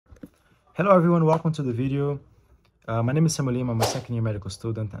Hello everyone, welcome to the video. My name is Samuel. I'm a second year medical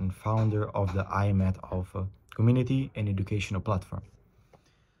student and founder of the IMAT Alpha community and educational platform.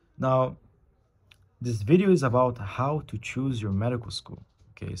 Now, this video is about how to choose your medical school,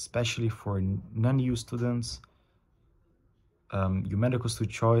 okay, especially for non-EU students. Your medical school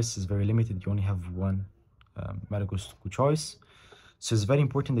choice is very limited. You only have one medical school choice. So it's very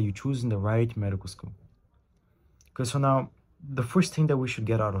important that you choose in the right medical school. Okay, so now the first thing that we should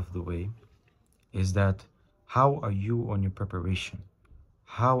get out of the way is that how are you on your preparation?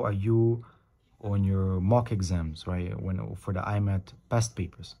 How are you on your mock exams, right? For the IMAT past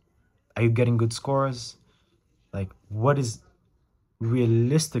papers, are you getting good scores? Like, what is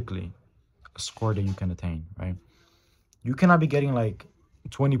realistically a score that you can attain, right? You cannot be getting like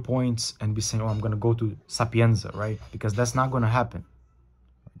 20 points and be saying, oh, I'm gonna go to Sapienza, right? Because that's not gonna happen.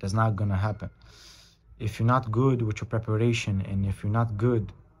 That's not gonna happen. If you're not good with your preparation and if you're not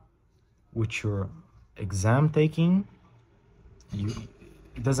good with your exam taking,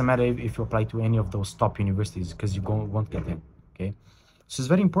 it doesn't matter if you apply to any of those top universities because you won't get in. Okay, so it's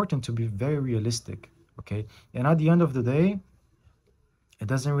very important to be very realistic. Okay, and at the end of the day, it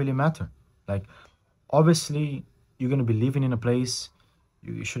doesn't really matter. Like, obviously you're going to be living in a place,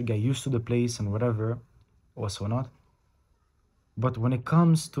 you should get used to the place and whatever, also not. But when it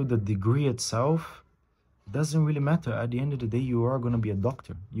comes to the degree itself, it doesn't really matter. At the end of the day, you are going to be a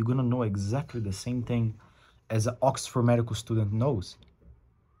doctor. You're going to know exactly the same thing as an Oxford medical student knows.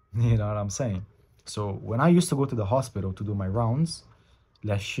 You know what I'm saying? So when I used to go to the hospital to do my rounds,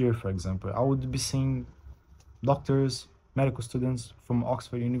 last year, for example, I would be seeing doctors, medical students from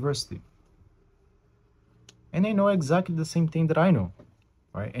Oxford University. And they know exactly the same thing that I know,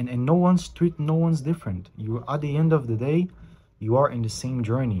 right? And no one's different. You, at the end of the day, you are in the same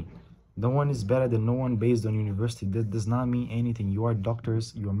journey. No one is better than no one based on university. That does not mean anything. You are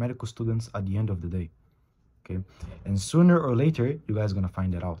doctors, you are medical students at the end of the day. Okay, and sooner or later you guys are gonna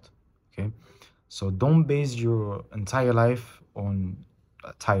find that out. Okay, so don't base your entire life on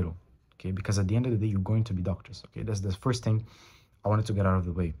a title. Okay, because at the end of the day you're going to be doctors. Okay, that's the first thing I wanted to get out of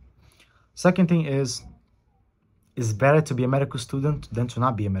the way. Second thing is, it's better to be a medical student than to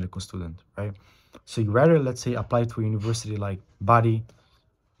not be a medical student, right? So you rather, let's say, apply to a university like Bari,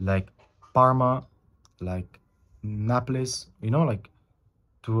 like Parma, like Naples, you know, like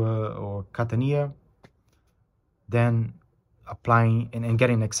to or Catania, then applying and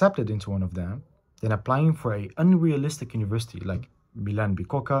getting accepted into one of them, then applying for a unrealistic university like Milan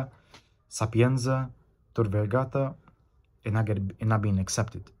Bicocca, Sapienza, Tor Vergata, and not being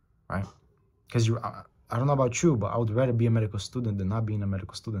accepted, right? Because I don't know about you, but I would rather be a medical student than not being a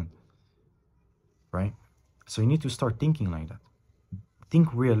medical student, right? So you need to start thinking like that.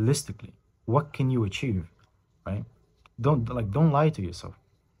 Think realistically. What can you achieve, right? Don't lie to yourself.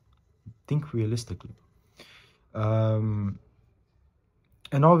 Think realistically. And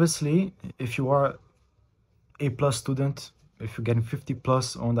obviously, if you are A+ student, if you're getting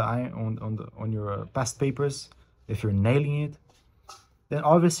 50+ on your past papers, if you're nailing it, then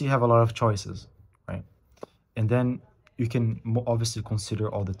obviously you have a lot of choices, right? And then you can obviously consider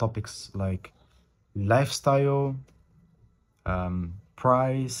all the topics like lifestyle,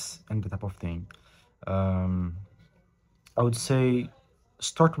 price, and the type of thing. I would say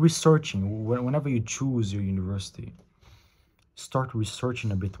start researching whenever you choose your university. Start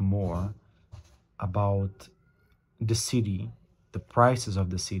researching a bit more about the city, the prices of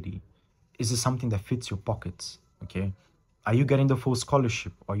the city. Is it something that fits your pockets? Okay, are you getting the full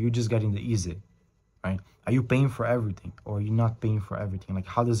scholarship or are you just getting the easy, right? Are you paying for everything or are you not paying for everything? Like,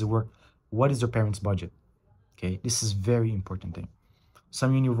 how does it work? What is your parents' budget? Okay, this is very important thing.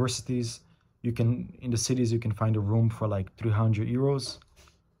 Some universities, you can, in the cities, you can find a room for like 300 euros.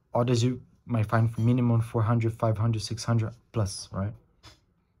 Others you might find for minimum 400, 500, 600 plus, right?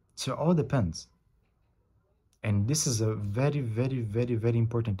 So it all depends. And this is a very, very, very, very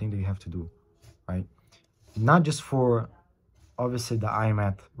important thing that you have to do, right? Not just for, obviously, the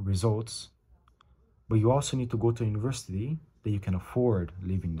IMAT results, but you also need to go to a university that you can afford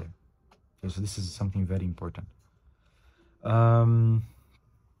living there. Okay, so this is something very important.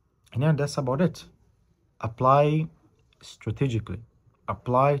 And yeah, that's about it. Apply strategically.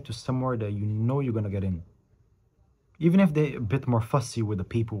 Apply to somewhere that you know you're going to get in. Even if they're a bit more fussy with the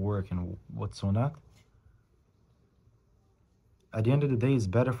paperwork and what's on that, at the end of the day, it's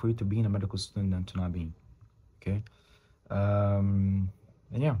better for you to be in a medical student than to not be. Okay. And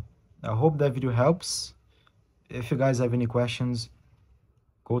yeah, I hope that video helps. If you guys have any questions,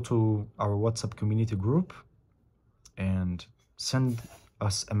 go to our WhatsApp community group and send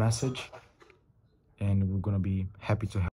us a message, and we're going to be happy to help.